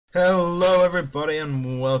Hello everybody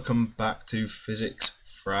and welcome back to Physics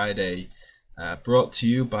Friday, brought to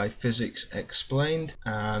you by Physics Explained.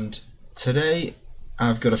 And today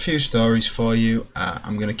I've got a few stories for you.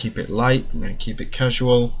 I'm going to keep it light, I'm going to keep it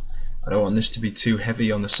casual. I don't want this to be too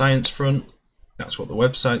heavy on the science front. That's what the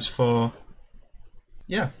website's for.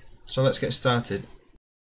 Yeah, so let's get started.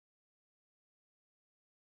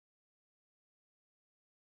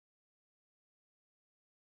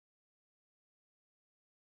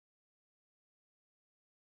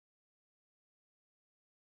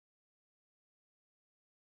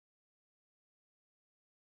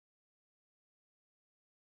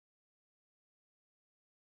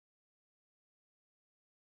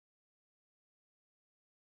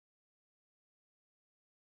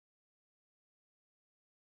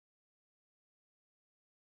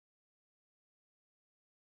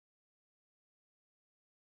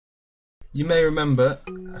 You may remember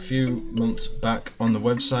a few months back on the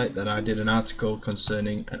website that I did an article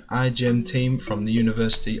concerning an iGEM team from the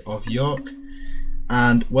University of York,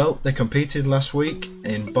 and well, they competed last week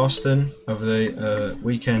in Boston. Over the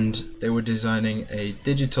weekend they were designing a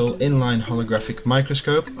digital inline holographic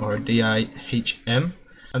microscope, or a DIHM,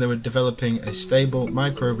 and they were developing a stable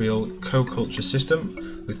microbial co-culture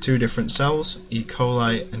system with two different cells, E.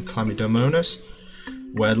 coli and Chlamydomonas,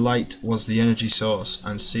 where light was the energy source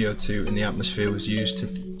and CO2 in the atmosphere was used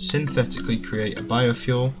to synthetically create a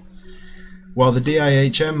biofuel, while the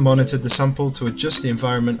DIHM monitored the sample to adjust the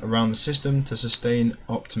environment around the system to sustain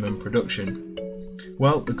optimum production.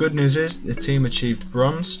 Well, the good news is the team achieved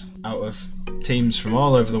bronze out of teams from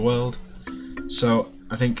all over the world, so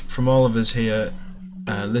I think from all of us here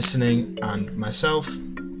listening and myself,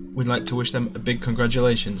 we'd like to wish them a big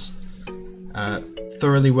congratulations.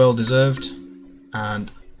 Thoroughly well deserved.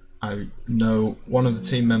 And I know one of the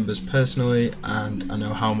team members personally, and I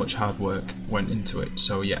know how much hard work went into it.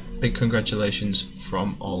 So yeah, big congratulations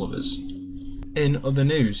from all of us. In other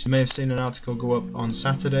news, you may have seen an article go up on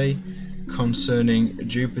Saturday concerning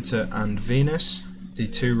Jupiter and Venus, the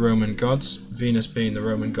two Roman gods, Venus being the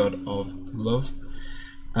Roman god of love.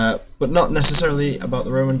 But not necessarily about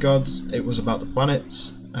the Roman gods, it was about the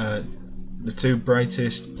planets, the two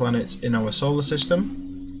brightest planets in our solar system.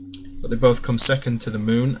 But they both come second to the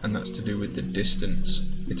moon, and that's to do with the distance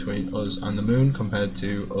between us and the moon compared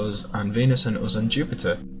to us and Venus and us and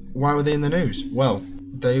Jupiter. Why were they in the news? Well,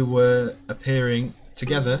 they were appearing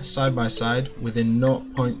together side by side within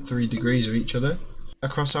 0.3 degrees of each other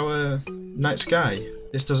across our night sky.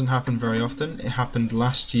 This doesn't happen very often. It happened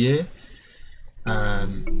last year,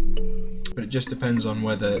 but it just depends on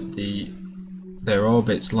whether their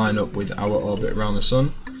orbits line up with our orbit around the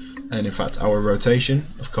sun, and in fact our rotation.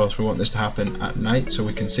 Of course we want this to happen at night so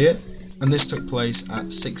we can see it, and this took place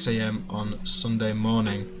at 6 AM on Sunday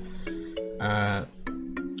morning.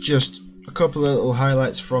 Just a couple of little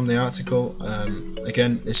highlights from the article.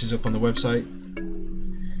 Again, this is up on the website.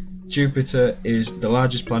 Jupiter is the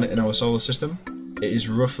largest planet in our solar system. It is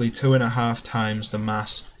roughly 2.5 times the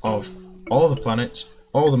mass of all the planets,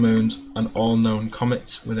 all the moons, and all known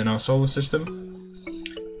comets within our solar system,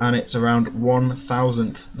 and it's around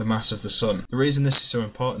 1,000th the mass of the Sun. The reason this is so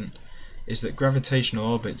important is that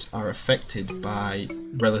gravitational orbits are affected by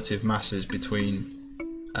relative masses between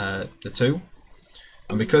the two,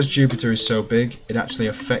 and because Jupiter is so big, it actually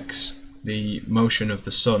affects the motion of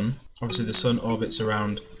the Sun. Obviously the Sun orbits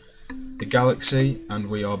around the galaxy and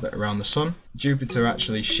we orbit around the Sun. Jupiter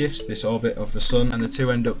actually shifts this orbit of the Sun, and the two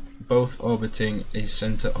end up both orbiting a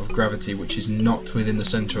centre of gravity which is not within the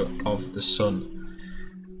centre of the Sun.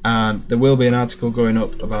 And there will be an article going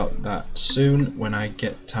up about that soon when I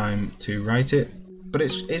get time to write it. But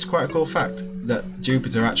it's quite a cool fact that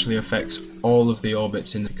Jupiter actually affects all of the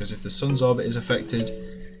orbits because if the Sun's orbit is affected,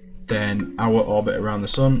 then our orbit around the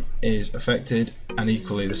Sun is affected, and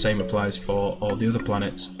equally the same applies for all the other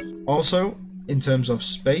planets. Also, in terms of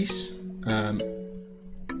space,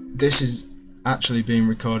 this is actually being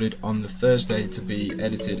recorded on the Thursday to be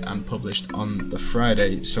edited and published on the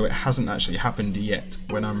Friday, so it hasn't actually happened yet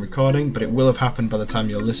when I'm recording, but it will have happened by the time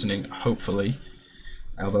you're listening, hopefully,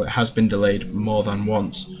 although it has been delayed more than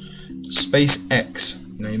once. SpaceX.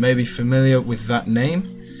 Now you may be familiar with that name.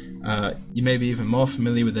 You may be even more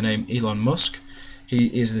familiar with the name Elon Musk. He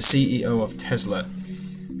is the CEO of Tesla,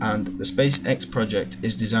 and the SpaceX project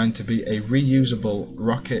is designed to be a reusable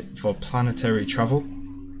rocket for planetary travel.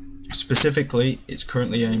 Specifically, it's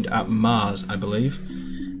currently aimed at Mars, I believe,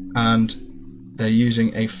 and they're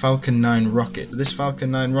using a Falcon 9 rocket. This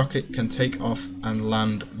Falcon 9 rocket can take off and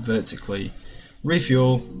land vertically,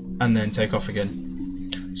 refuel, and then take off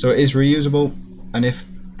again. So it is reusable, and if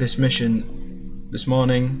this mission this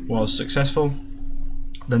morning was successful,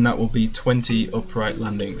 then that will be 20 upright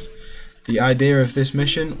landings. The idea of this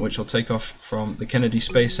mission, which will take off from the Kennedy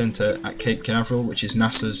Space Center at Cape Canaveral, which is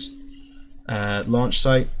NASA's launch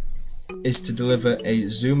site, is to deliver a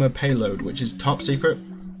Zuma payload, which is top secret.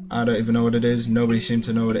 I don't even know what it is. Nobody seemed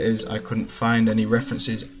to know what it is. I couldn't find any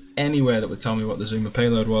references anywhere that would tell me what the Zuma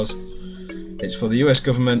payload was. It's for the US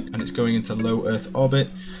government and it's going into low Earth orbit,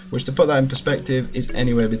 which, to put that in perspective, is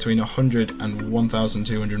anywhere between 100 and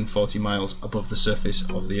 1,240 miles above the surface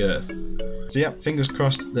of the Earth. So yeah, fingers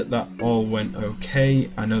crossed that that all went okay.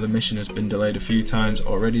 I know the mission has been delayed a few times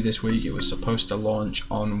already this week. It was supposed to launch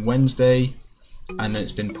on Wednesday, and then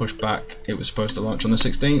it's been pushed back. It was supposed to launch on the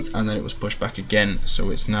 16th, and then it was pushed back again,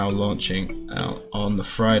 so it's now launching on the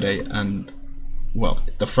Friday. And well,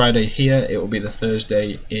 the Friday here, it will be the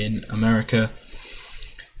Thursday in America,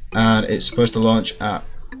 and it's supposed to launch at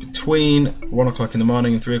between 1 o'clock in the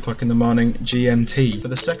morning and 3 o'clock in the morning GMT. For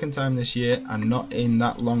the second time this year, and not in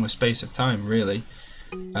that long a space of time really,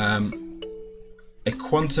 a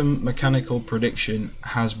quantum mechanical prediction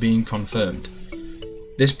has been confirmed.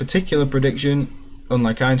 This particular prediction,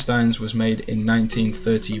 unlike Einstein's, was made in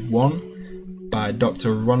 1931 by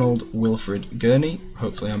Dr. Ronald Wilfred Gurney.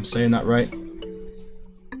 Hopefully I'm saying that right.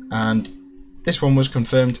 And this one was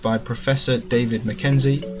confirmed by Professor David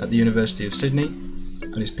Mackenzie at the University of Sydney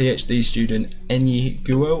and his PhD student Enyi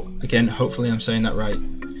Guo. Again, hopefully I'm saying that right.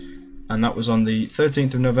 And that was on the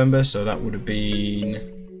 13th of November, so that would have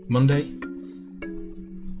been Monday.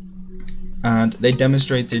 And they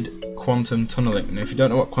demonstrated quantum tunneling. Now, if you don't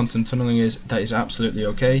know what quantum tunneling is, that is absolutely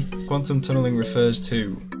okay. Quantum tunneling refers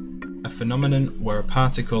to a phenomenon where a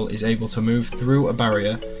particle is able to move through a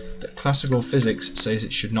barrier that classical physics says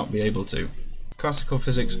it should not be able to. Classical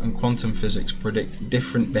physics and quantum physics predict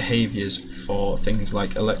different behaviours for things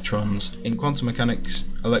like electrons. In quantum mechanics,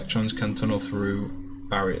 electrons can tunnel through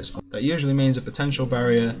barriers. That usually means a potential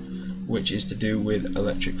barrier, which is to do with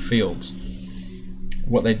electric fields.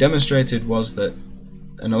 What they demonstrated was that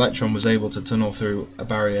an electron was able to tunnel through a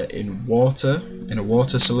barrier in water, in a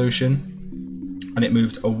water solution, and it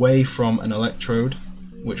moved away from an electrode,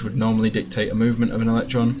 which would normally dictate a movement of an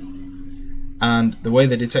electron. And the way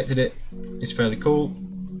they detected it is fairly cool.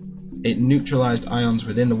 It neutralized ions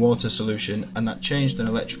within the water solution, and that changed an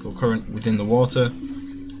electrical current within the water.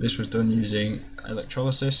 This was done using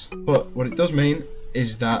electrolysis. But what it does mean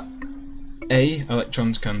is that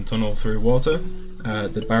electrons can tunnel through water.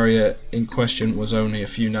 The barrier in question was only a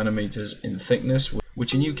few nanometers in thickness,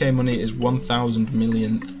 which in UK money is 1,000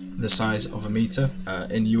 millionth the size of a meter.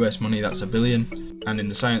 In US money that's a billion, and in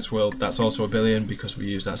the science world that's also a billion because we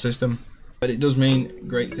use that system. But it does mean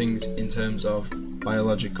great things in terms of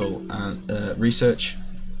biological and research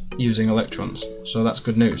using electrons, so that's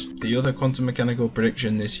good news. The other quantum mechanical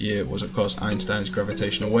prediction this year was of course Einstein's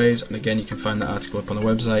gravitational waves, and again you can find that article up on the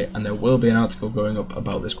website, and there will be an article going up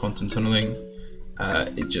about this quantum tunneling.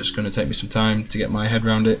 It's just going to take me some time to get my head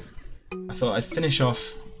around it. I thought I'd finish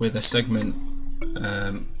off with a segment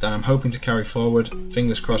that I'm hoping to carry forward.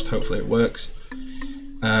 Fingers crossed, hopefully it works.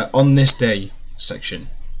 On this day section.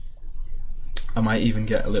 I might even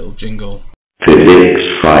get a little jingle. Physics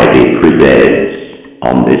Friday presents,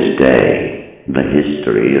 on this day, the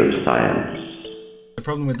history of science. The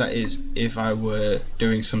problem with that is, if I were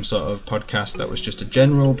doing some sort of podcast that was just a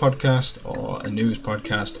general podcast, or a news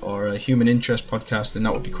podcast, or a human interest podcast, then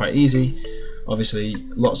that would be quite easy. Obviously,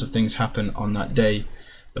 lots of things happen on that day.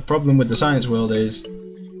 The problem with the science world is,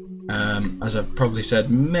 as I've probably said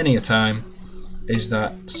many a time, is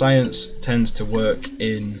that science tends to work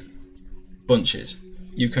in bunches.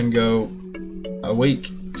 You can go a week,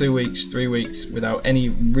 2 weeks, 3 weeks without any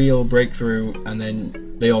real breakthrough, and then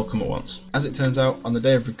they all come at once. As it turns out, on the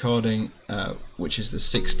day of recording, which is the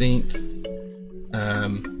 16th,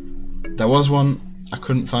 there was one. I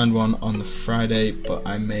couldn't find one on the Friday, but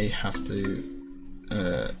I may have to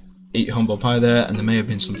eat humble pie there, and there may have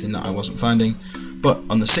been something that I wasn't finding. But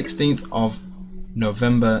on the 16th of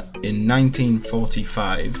November in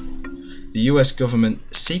 1945, the US government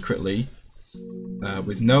secretly,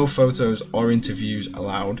 with no photos or interviews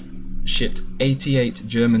allowed, shipped 88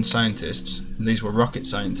 German scientists, and these were rocket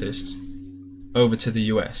scientists, over to the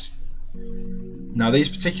US. Now these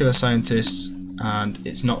particular scientists, and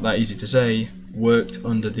it's not that easy to say, worked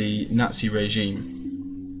under the Nazi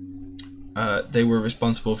regime. They were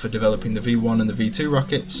responsible for developing the V1 and the V2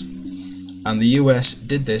 rockets, and the US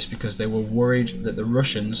did this because they were worried that the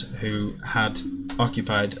Russians, who had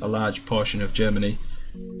occupied a large portion of Germany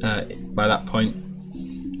by that point,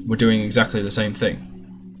 were doing exactly the same thing.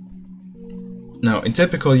 Now, in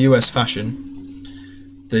typical US fashion,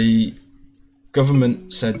 the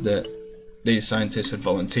government said that these scientists had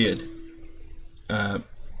volunteered.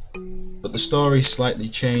 but the story slightly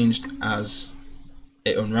changed as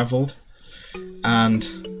it unravelled,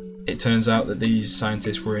 and it turns out that these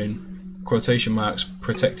scientists were in quotation marks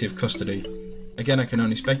protective custody. Again, I can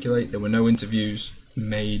only speculate. There were no interviews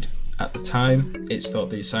made at the time. It's thought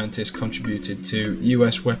these scientists contributed to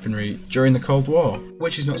US weaponry during the Cold War,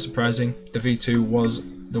 which is not surprising. The V2 was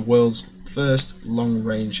the world's first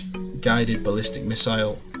long-range guided ballistic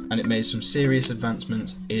missile, and it made some serious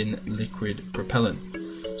advancements in liquid propellant.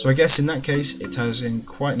 So I guess in that case it ties in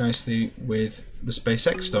quite nicely with the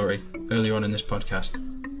SpaceX story earlier on in this podcast.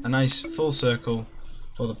 A nice full circle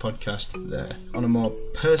for the podcast there. On a more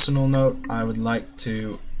personal note, I would like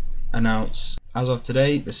to announce, as of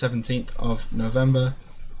today, the 17th of November,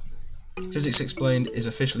 Physics Explained is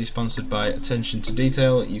officially sponsored by Attention to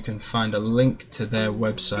Detail. You can find a link to their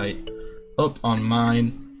website up on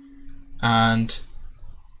mine, and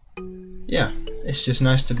yeah, it's just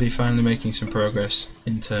nice to be finally making some progress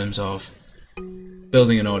in terms of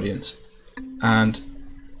building an audience. And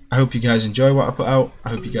I hope you guys enjoy what I put out. I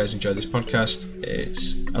hope you guys enjoy this podcast.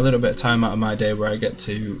 It's a little bit of time out of my day where I get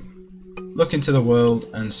to look into the world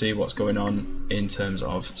and see what's going on in terms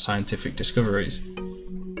of scientific discoveries.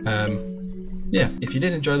 If you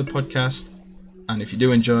did enjoy the podcast, and if you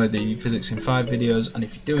do enjoy the Physics in 5 videos, and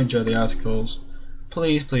if you do enjoy the articles,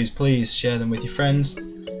 please share them with your friends.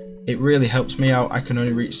 It really helps me out. I can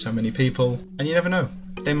only reach so many people, and you never know,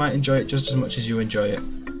 they might enjoy it just as much as you enjoy it.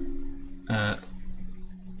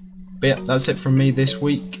 But yeah, that's it from me this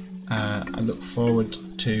week. I look forward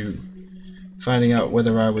to finding out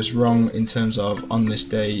whether I was wrong in terms of on this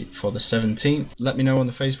day for the 17th. Let me know on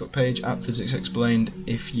the Facebook page at Physics Explained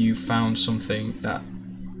if you found something that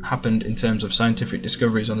happened in terms of scientific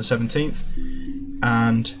discoveries on the 17th,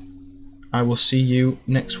 and I will see you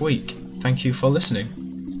next week. Thank you for listening.